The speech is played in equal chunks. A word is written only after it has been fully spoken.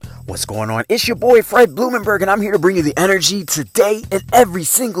What's going on? It's your boy Fred Blumenberg, and I'm here to bring you the energy today and every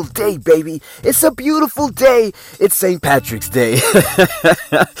single day, baby. It's a beautiful day. It's St. Patrick's Day.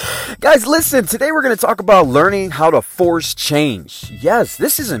 Guys, listen, today we're going to talk about learning how to force change. Yes,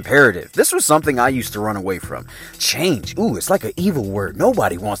 this is imperative. This was something I used to run away from. Change. Ooh, it's like an evil word.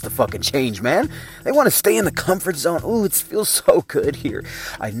 Nobody wants to fucking change, man. They want to stay in the comfort zone. Ooh, it feels so good here.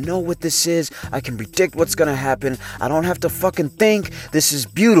 I know what this is. I can predict what's going to happen. I don't have to fucking think. This is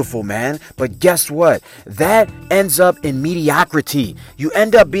beautiful, man. But guess what? That ends up in mediocrity. You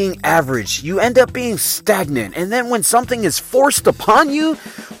end up being average. You end up being stagnant. And then when something is forced upon you,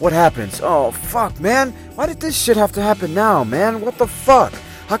 what happens? Oh, fuck, man. Why did this shit have to happen now, man? What the fuck?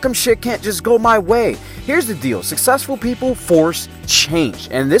 How come shit can't just go my way? Here's the deal. Successful people force change.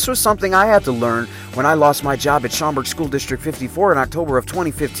 And this was something I had to learn when I lost my job at Schaumburg School District 54 in October of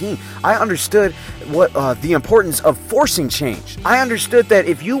 2015. I understood what the importance of forcing change. I understood that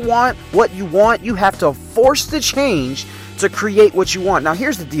if you want what you want, you have to force the change to create what you want. Now,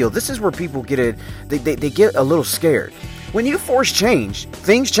 here's the deal. This is where people get it. They get a little scared. When you force change,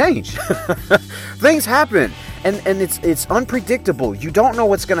 things change. Things happen. And it's unpredictable. You don't know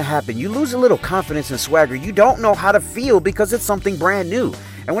what's going to happen. You lose a little confidence and swagger. You don't know how to feel because it's something brand new.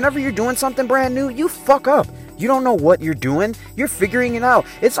 And whenever you're doing something brand new, you fuck up. You don't know what you're doing. You're figuring it out.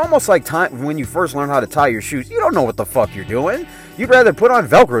 It's almost like time when you first learn how to tie your shoes. You don't know what the fuck you're doing. You'd rather put on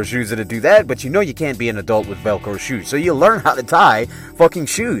Velcro shoes than to do that, but you know you can't be an adult with Velcro shoes. So you learn how to tie fucking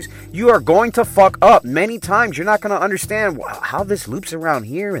shoes. You are going to fuck up many times. You're not going to understand how this loops around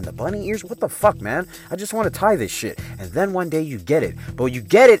here and the bunny ears. What the fuck, man? I just want to tie this shit. And then one day you get it. But you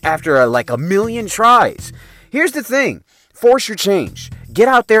get it after like a million tries. Here's the thing. Force your change. Get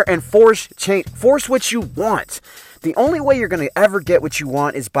out there and force change. Force what you want. The only way you're going to ever get what you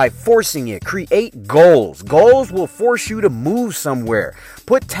want is by forcing it. Create goals. Goals will force you to move somewhere.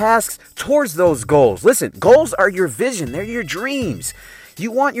 Put tasks towards those goals. Listen, goals are your vision. They're your dreams. You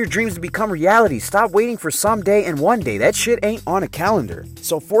want your dreams to become reality. Stop waiting for someday and one day. That shit ain't on a calendar.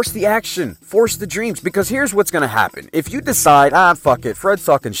 So force the action. Force the dreams. Because here's what's going to happen. If you decide, fuck it. Fred's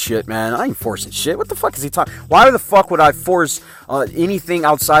talking shit, man. I ain't forcing shit. What the fuck is he talking? Why the fuck would I force anything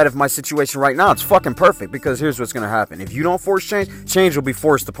outside of my situation right now? It's fucking perfect. Because here's what's going to happen. If you don't force change, change will be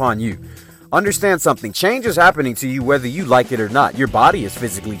forced upon you. Understand something. Change is happening to you whether you like it or not. Your body is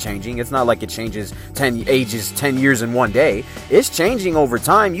physically changing. It's not like it changes 10 years in one day. It's changing over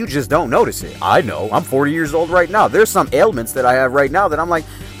time. You just don't notice it. I know. I'm 40 years old right now. There's some ailments that I have right now that I'm like,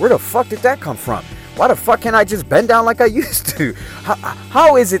 where the fuck did that come from? Why the fuck can't I just bend down like I used to?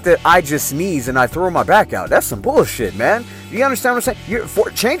 How is it that I just sneeze and I throw my back out? That's some bullshit, man. You understand what I'm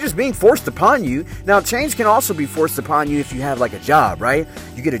saying? Change is being forced upon you. Now, change can also be forced upon you if you have like a job, right?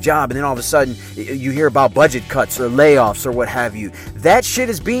 You get a job and then all of a sudden you hear about budget cuts or layoffs or what have you. That shit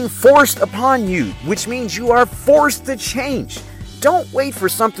is being forced upon you, which means you are forced to change. Don't wait for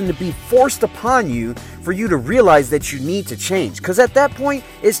something to be forced upon you for you to realize that you need to change. Because at that point,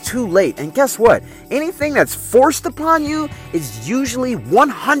 it's too late. And guess what? Anything that's forced upon you is usually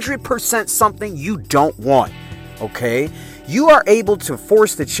 100% something you don't want. Okay? You are able to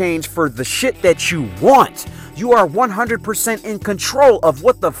force the change for the shit that you want. You are 100% in control of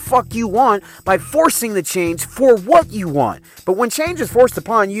what the fuck you want by forcing the change for what you want. But when change is forced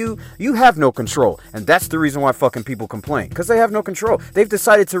upon you, you have no control. And that's the reason why fucking people complain. Because they have no control. They've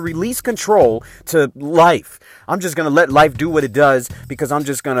decided to release control to life. I'm just going to let life do what it does because I'm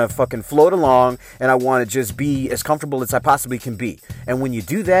just going to fucking float along and I want to just be as comfortable as I possibly can be. And when you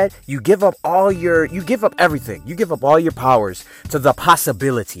do that, you give up everything. You give up all your powers to the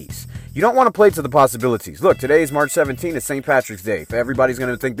possibilities. You don't want to play to the possibilities. Look, today is March 17th. It's St. Patrick's Day. Everybody's going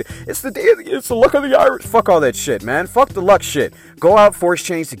to think that it's the luck of the Irish. Fuck all that shit, man. Fuck the luck shit. Go out, force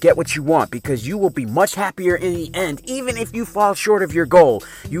change to get what you want because you will be much happier in the end. Even if you fall short of your goal,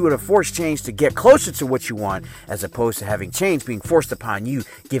 you would have forced change to get closer to what you want as opposed to having change being forced upon you,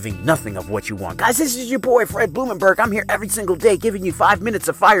 giving nothing of what you want. Guys, this is your boy, Fred Blumenberg. I'm here every single day giving you 5 minutes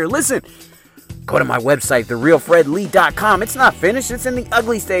of fire. Listen. Go to my website, therealfredlee.com. It's not finished. It's in the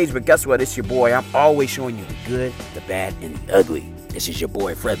ugly stage. But guess what? It's your boy. I'm always showing you the good, the bad, and the ugly. This is your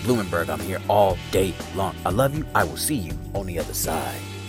boy, Fred Blumenberg. I'm here all day long. I love you. I will see you on the other side.